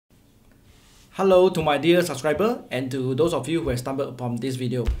Hello to my dear subscriber and to those of you who have stumbled upon this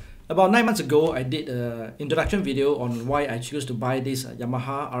video. About 9 months ago, I did an introduction video on why I choose to buy this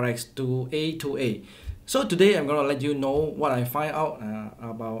Yamaha RX-A2A. So today I'm going to let you know what I find out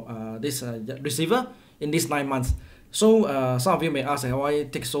about this receiver in these 9 months. So some of you may ask why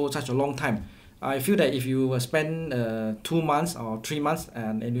it takes such a long time. I feel that if you spend 2 months or 3 months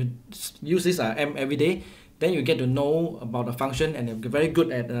and you use this M every day, then you get to know about the function and you're very good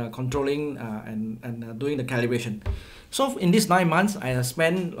at controlling and doing the calibration. So in these 9 months, I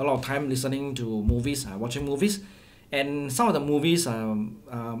spent a lot of time listening to movies, watching movies, and some of the movies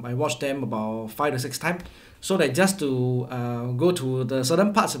I watched them about 5 to 6 times. So that just to go to the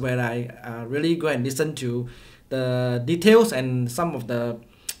certain parts where I really go and listen to the details and some of the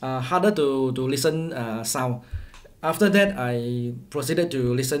harder to listen sound. After that, I proceeded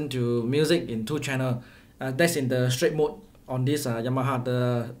to listen to music in 2 channels. That's in the straight mode on this Yamaha,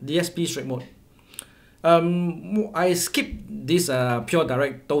 the DSP straight mode. I skipped this pure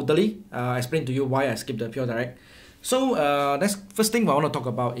direct totally. I explain to you why I skipped the pure direct. So that's first thing I want to talk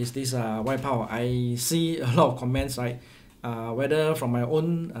about is this white power. I see a lot of comments, right? Whether from my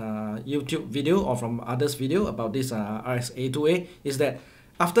own YouTube video or from others' video about this RX-A2A, is that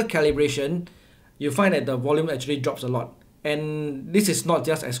after calibration, you find that the volume actually drops a lot. And this is not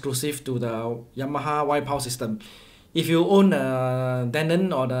just exclusive to the Yamaha white power system. If you own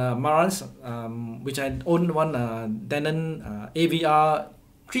Denon or the Marantz, which I own one Denon AVR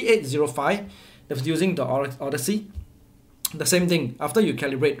 3805 that's using the Odyssey, the same thing. After you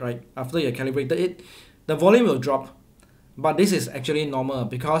calibrate, right? After you calibrated it, the volume will drop. But this is actually normal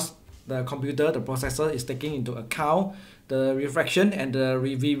because the computer, the processor is taking into account the refraction and the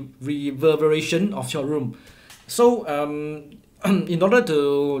reverberation of your room. So in order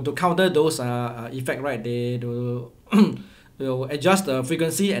to counter those effects, right, they will adjust the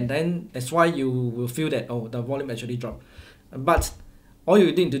frequency, and then that's why you will feel that, oh, the volume actually dropped. But all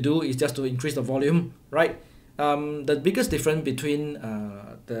you need to do is just to increase the volume, right? The biggest difference between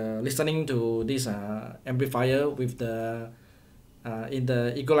the listening to this amplifier with the in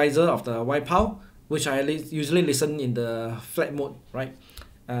the equalizer of the white power, which I usually listen in the flat mode, right?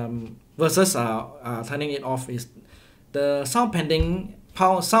 Versus turning it off, is the sound pending,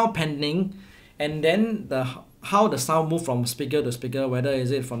 and then how the sound move from speaker to speaker, whether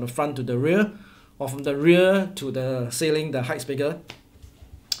is it from the front to the rear or from the rear to the ceiling, the height speaker.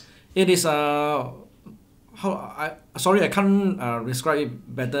 It is I can't describe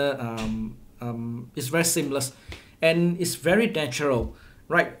it better. It's very seamless and it's very natural.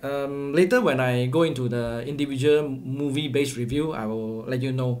 Right, later when I go into the individual movie-based review, I will let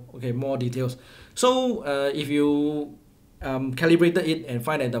you know, okay, more details. So if you calibrated it and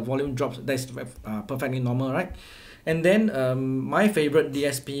find that the volume drops, that's perfectly normal, right? And then my favorite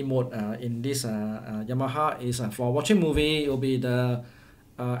DSP mode in this Yamaha is for watching movie. It will be the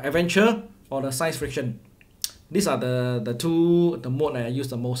adventure or the science fiction. These are the mode that I use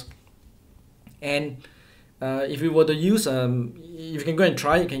the most. And if you were to use, if you can go and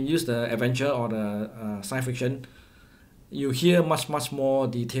try, you can use the adventure or the science fiction. You hear much more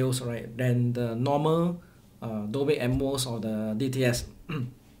details, right, than the normal Dolby Atmos or the DTS.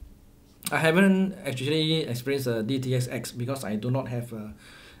 I haven't actually experienced the DTS X because I do not have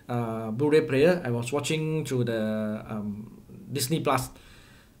a Blu-ray player. I was watching through the Disney Plus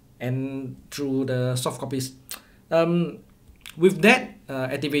and through the soft copies. With that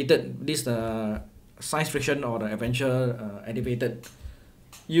activated, this science fiction or the adventure activated,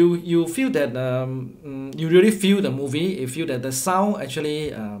 you feel that you really feel the movie. You feel that the sound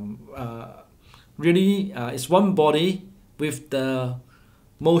actually really is one body with the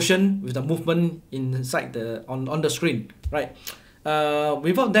motion, with the movement inside the on the screen, right?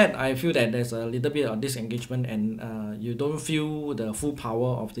 Without that, I feel that there's a little bit of disengagement and you don't feel the full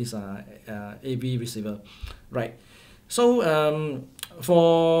power of this AV receiver, right? So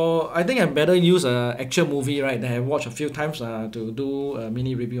I think I better use an actual movie, right, that I watched a few times to do a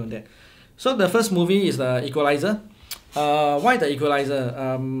mini review on that. So the first movie is the Equalizer. Why the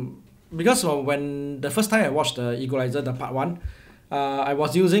Equalizer? Because when the first time I watched the Equalizer, the part 1, I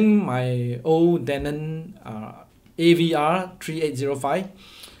was using my old Denon AVR 3805.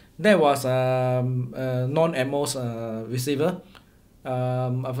 That was a non-Atmos receiver.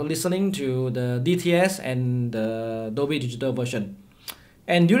 Of listening to the DTS and the Dolby Digital version.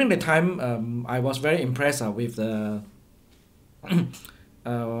 And during the time, I was very impressed with the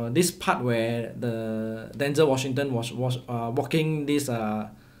this part where the Denzel Washington was walking this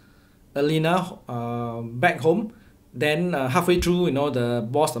arena back home. Then halfway through, you know, the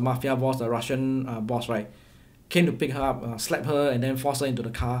boss, the mafia boss, the Russian boss, right, came to pick her up, slap her, and then force her into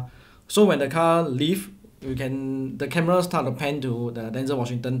the car. So when the car leave, the camera start to pan to the Denzel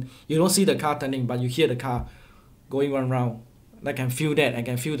Washington. You don't see the car turning, but you hear the car going one round. I can feel that. I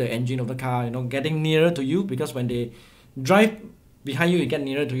can feel the engine of the car, getting nearer to you, because when they drive behind you, it get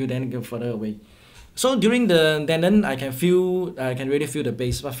nearer to you, then go further away. So during the then I can really feel the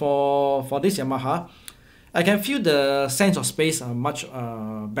bass. But for this Yamaha, I can feel the sense of space much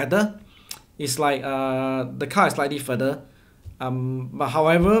better. It's like the car is slightly further. But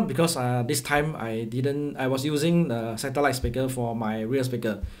however, because this time I was using the satellite speaker for my rear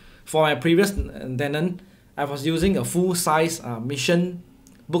speaker. For my previous Denon, I was using a full-size Mission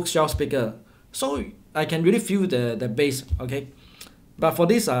bookshelf speaker. So I can really feel the bass, okay? But for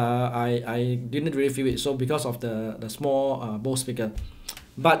this, I didn't really feel it, so because of the small Bose speaker.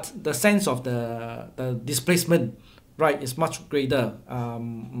 But the sense of the displacement, right, is much greater,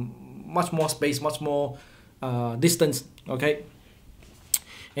 much more space, much more distance, okay?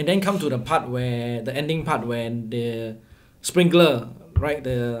 And then come to the part where, the ending part, when the sprinkler, right,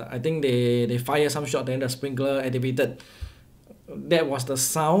 I think they fire some shot, then the sprinkler activated. That was the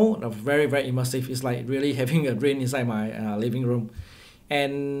sound of very, very immersive. It's like really having a rain inside my living room.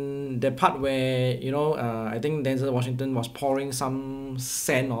 And the part where, I think Denzel Washington was pouring some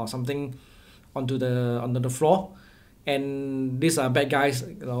sand or something onto the floor, and these bad guys,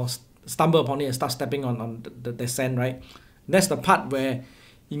 stumble upon it and start stepping on the sand, right? That's the part where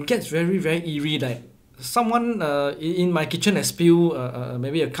it gets very, very eerie. Like someone in my kitchen has spilled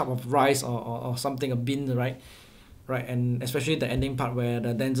maybe a cup of rice or something, a bean, right? Right, and especially the ending part where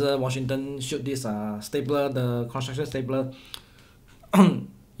the Denzel Washington shoot this stapler, the construction stapler,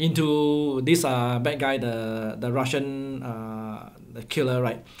 into this bad guy, the Russian the killer,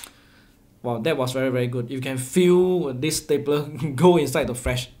 right? Wow, that was very, very good. You can feel this stapler go inside the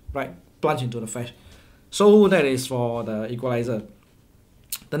flesh, right? Plunge into the flesh. So that is for the Equalizer.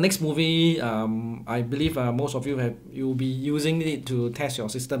 The next movie, I believe most of you'll be using it to test your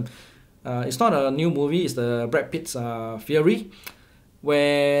system. It's not a new movie. It's the Brad Pitt's Fury,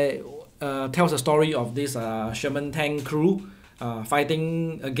 where tells the story of this Sherman tank crew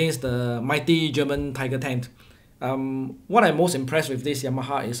fighting against the mighty German Tiger tank. What I'm most impressed with this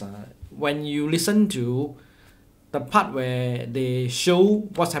Yamaha is when you listen to the part where they show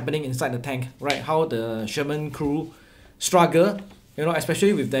what's happening inside the tank, right? How the Sherman crew struggle,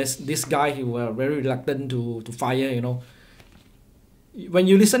 especially with this guy who were very reluctant to fire, When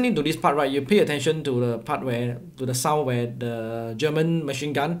you listen into this part, right, you pay attention to the sound where the German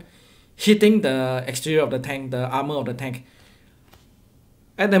machine gun hitting the exterior of the tank, the armor of the tank.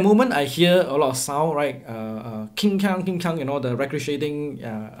 At the moment, I hear a lot of sound, right? King kang, the ricocheting,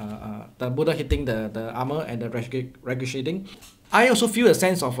 the bullet hitting the armor and the ricocheting. I also feel a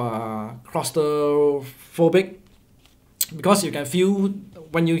sense of claustrophobic, because you can feel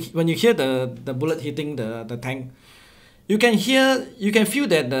when you hear the bullet hitting the tank, you can feel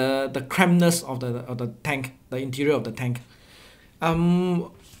that the crampedness of the tank, the interior of the tank.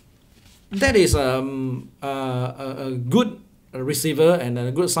 That is a good receiver and a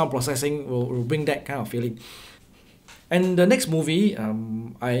good sound processing will bring that kind of feeling. And the next movie,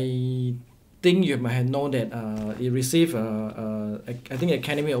 I think you might have known that it received I think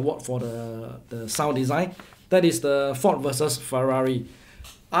Academy Award for the sound design. That is the Ford versus Ferrari.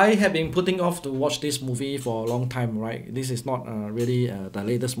 I have been putting off to watch this movie for a long time, right? This is not really the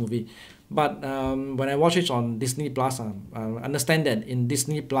latest movie. But when I watch it on Disney Plus, I understand that in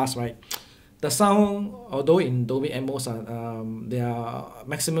Disney Plus, right, the sound, although in Dolby Atmos, their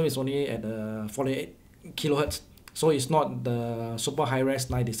maximum is only at 48 kilohertz. So it's not the super high-res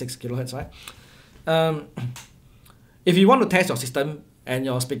 96 kilohertz, right? If you want to test your system and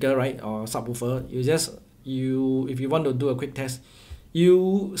your speaker, right, or subwoofer, if you want to do a quick test,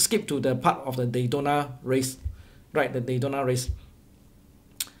 you skip to the part of the Daytona race, right? The Daytona race,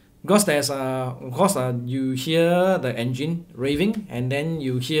 because there's of course you hear the engine raving, and then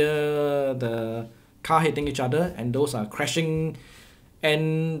you hear the car hitting each other, and those are crashing,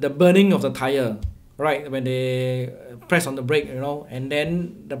 and the burning of the tire, right, when they press on the brake, and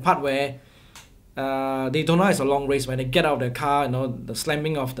then the part where Daytona is a long race, when they get out of the car, the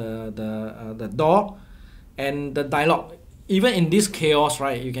slamming of the door, and the dialogue. Even in this chaos,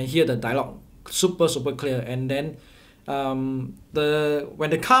 right, you can hear the dialogue super, super clear. And then when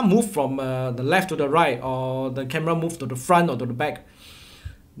the car moves from the left to the right, or the camera moves to the front or to the back,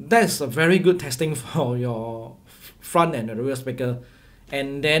 that's a very good testing for your front and the rear speaker.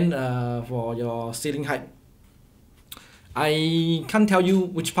 And then for your ceiling height, I can't tell you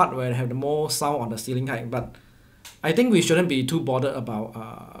which part will have the most sound on the ceiling height, but I think we shouldn't be too bothered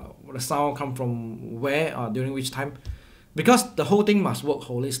about the sound come from where or during which time. because the whole thing must work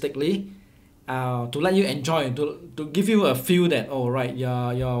holistically, to let you enjoy, to give you a feel that, oh right,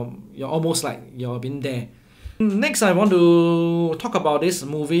 you're almost like you've been there. Next, I want to talk about this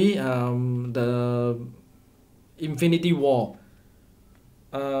movie, the Infinity War.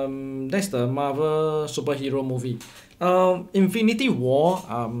 That's the Marvel superhero movie. Infinity War.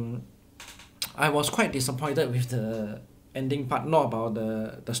 I was quite disappointed with the ending part. Not about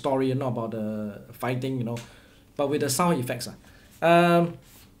the story, not about the fighting, but with the sound effects. I'm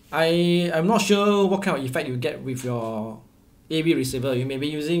not sure what kind of effect you get with your AV receiver. You may be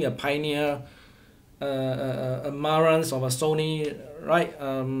using a Pioneer, a Marantz or a Sony, right?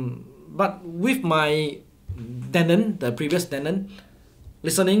 But with my Denon, the previous Denon,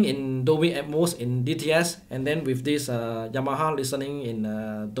 listening in Dolby Atmos in DTS, and then with this Yamaha listening in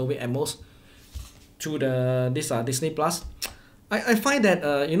Dolby Atmos through this Disney Plus, I find that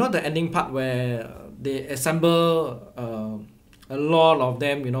the ending part where they assemble a lot of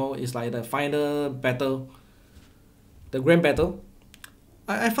them, it's like the final battle, the grand battle.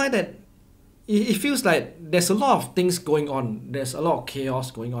 I find that it feels like there's a lot of things going on. There's a lot of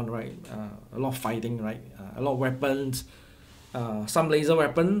chaos going on, right? A lot of fighting, right? A lot of weapons. Some laser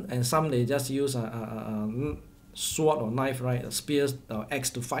weapon, and some they just use a sword or knife, right? A spear or axe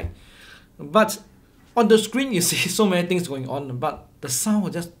to fight. But on the screen you see so many things going on, but the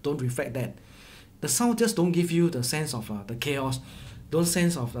sound just don't reflect that. The sound just don't give you the sense of the chaos, don't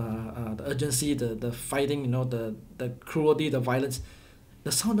sense of the urgency, the fighting, the cruelty, the violence.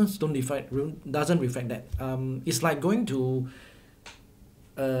 The sound doesn't reflect that. It's like going to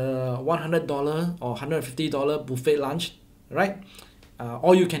 $100 or $150 buffet lunch, right?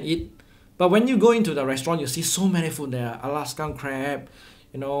 All you can eat. But when you go into the restaurant, you see so many food. There are Alaskan crab,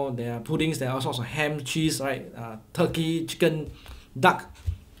 there are puddings, there are all sorts of ham, cheese, right? Turkey, chicken, duck,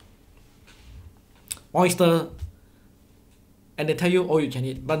 oyster, and they tell you all you can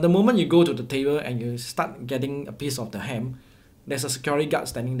eat. But the moment you go to the table and you start getting a piece of the ham, there's a security guard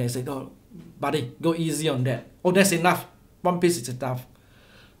standing there saying, "Oh, buddy, go easy on that. Oh, that's enough. One piece is enough."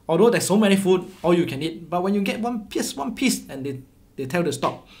 Although there's so many food, all you can eat, but when you get one piece, and they tell you to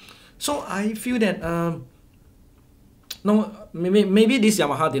stop. So I feel that no, maybe this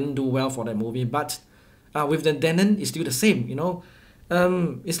Yamaha didn't do well for that movie, but with the Denon, it's still the same.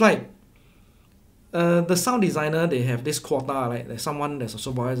 It's like the sound designer, they have this quota, right? There's a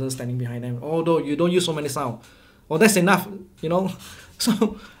supervisor standing behind them. Although you don't use so many sound, well, that's enough.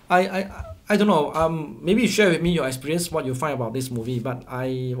 So I don't know. Maybe you share with me your experience, what you find about this movie. But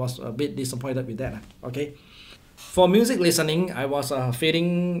I was a bit disappointed with that. Okay. For music listening, I was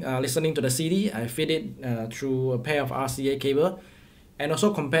listening to the CD. I feed it through a pair of RCA cable, and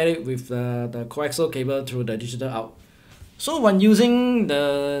also compare it with the coaxial cable through the digital out. So when using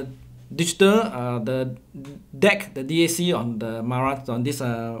the digital, the DAC, the DAC on the Marantz, on this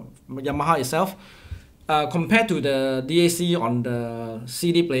Yamaha itself, compared to the DAC on the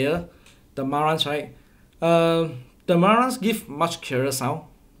CD player, the Marantz, right? The Marantz give much clearer sound,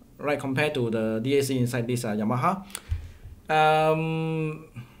 right, compared to the DAC inside this Yamaha.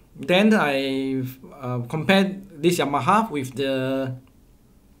 Then I compared this Yamaha with the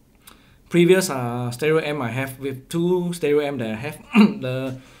previous stereo amp I have, with two stereo amp that I have.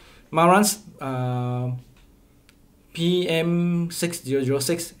 The Marantz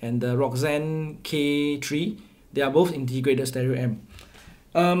PM6006 and the Roxanne K3. They are both integrated stereo amp.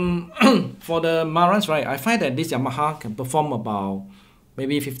 For the Marantz, right, I find that this Yamaha can perform about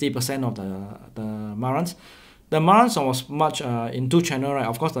maybe 50% of the Marantz. The Marantz was much in 2-channel, right?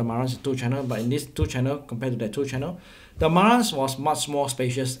 Of course, the Marantz is 2-channel, but in this 2-channel compared to that 2-channel, the Marantz was much more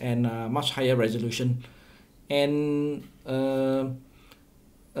spacious and much higher resolution, and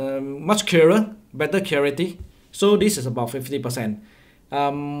much clearer, better clarity. So this is about 50%.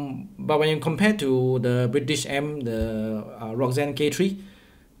 But when you compare to the British amp, the Roxanne K3,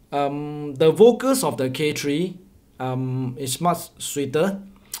 the vocals of the K3 is much sweeter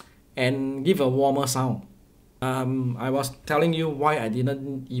and give a warmer sound. I was telling you why I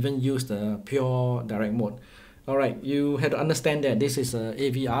didn't even use the pure direct mode. Alright, you had to understand that this is a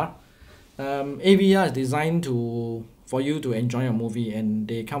AVR. AVR is designed for you to enjoy a movie, and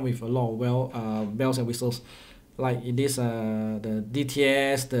they come with a lot of bells and whistles, like it is the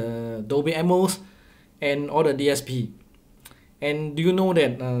DTS, the Dolby Atmos, and all the DSP. And do you know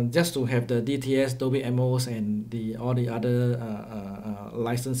that just to have the DTS, Dolby Atmos, and all the other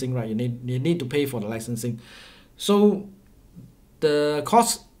licensing, right? You need to pay for the licensing. So the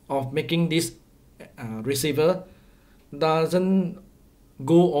cost of making this receiver doesn't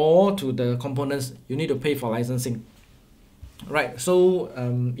go all to the components. You need to pay for licensing, right? So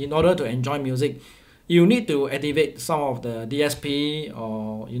in order to enjoy music, you need to activate some of the DSP,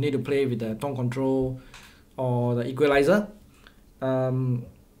 or you need to play with the tone control or the equalizer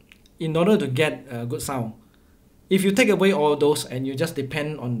in order to get a good sound. If you take away all those and you just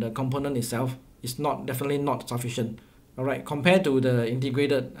depend on the component itself, it's definitely not sufficient. Alright, compared to the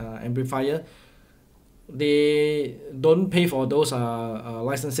integrated amplifier, they don't pay for those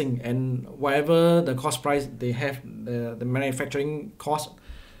licensing, and whatever the cost price they have, the manufacturing cost,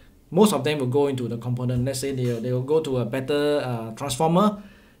 most of them will go into the component. Let's say they will go to a better transformer,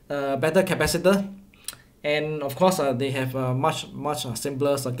 better capacitor, and of course they have a much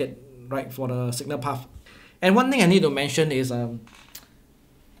simpler circuit, right, for the signal path. And one thing I need to mention is, do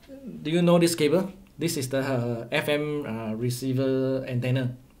you know this cable? This is the FM receiver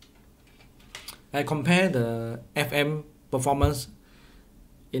antenna. I compare the FM performance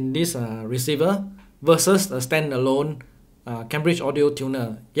in this receiver versus a standalone Cambridge audio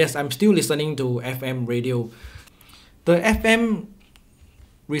tuner. Yes, I'm still listening to FM radio. The FM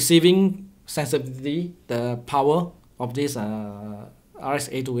receiving sensitivity, the power of this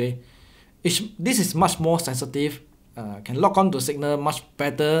RX-A2A, this is much more sensitive, can lock on to signal much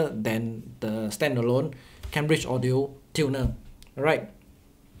better than the standalone Cambridge audio tuner. Alright,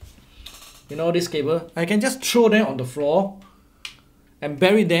 you know this cable, I can just throw them on the floor and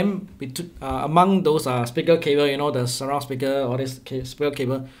bury them among those speaker cable, you know, the surround speaker or this speaker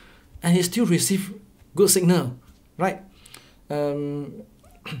cable, and it still receive good signal, right?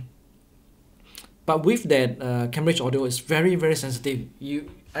 But with that Cambridge audio, it's very sensitive.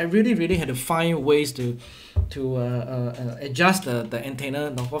 I really had to find ways to adjust the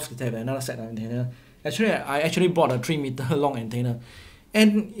antenna. Now, of course, they have another set of antenna. Actually, I actually bought a 3-meter long antenna,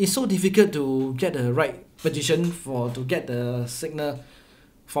 and it's so difficult to get the right position to get the signal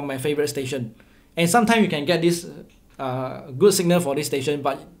from my favorite station. And sometimes you can get this good signal for this station,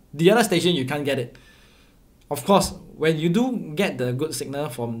 but the other station you can't get it. Of course, when you do get the good signal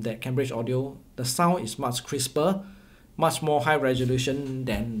from that Cambridge audio, the sound is much crisper, much more high resolution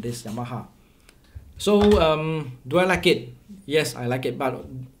than this Yamaha. So do I like it? Yes, I like it, but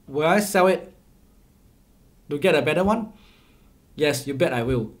will I sell it to get a better one? Yes, you bet I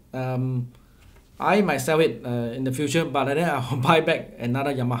will. I might sell it in the future, but then I'll buy back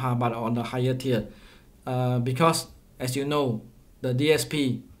another Yamaha, but on the higher tier, because as you know, the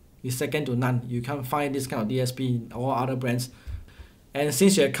DSP is second to none. You can't find this kind of DSP in all other brands. And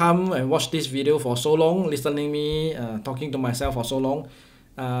since you have come and watched this video for so long, listening me talking to myself for so long,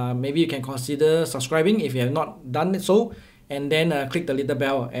 maybe you can consider subscribing if you have not done it so, and then click the little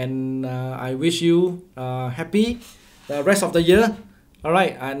bell. And I wish you happy the rest of the year.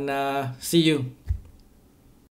 Alright, and see you.